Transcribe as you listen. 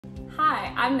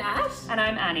Hi, I'm Nash. And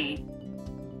I'm Annie.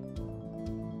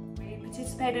 We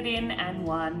participated in and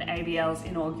won ABL's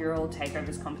inaugural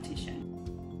Takeovers Competition.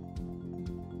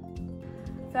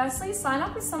 Firstly, sign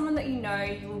up with someone that you know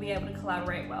you will be able to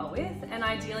collaborate well with, and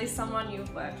ideally someone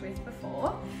you've worked with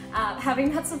before.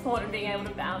 Having that support and being able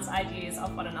to bounce ideas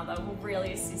off one another will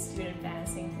really assist you in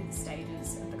advancing through the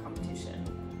stages of the competition.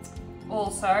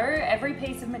 Also, every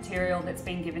piece of material that's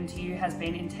been given to you has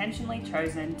been intentionally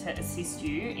chosen to assist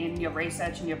you in your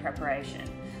research and your preparation.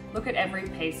 Look at every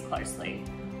piece closely.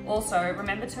 Also,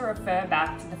 remember to refer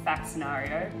back to the fact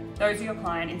scenario. Those are your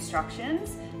client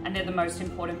instructions, and they're the most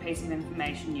important piece of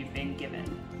information you've been given.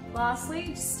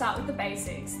 Lastly, just start with the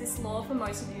basics. This law for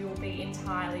most of you will be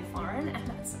entirely foreign, and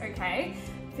that's okay.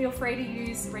 Feel free to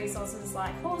use resources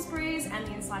like Horsbury's and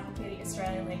the Encyclopedia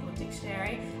Australian Legal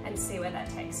Dictionary and see where that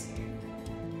takes you.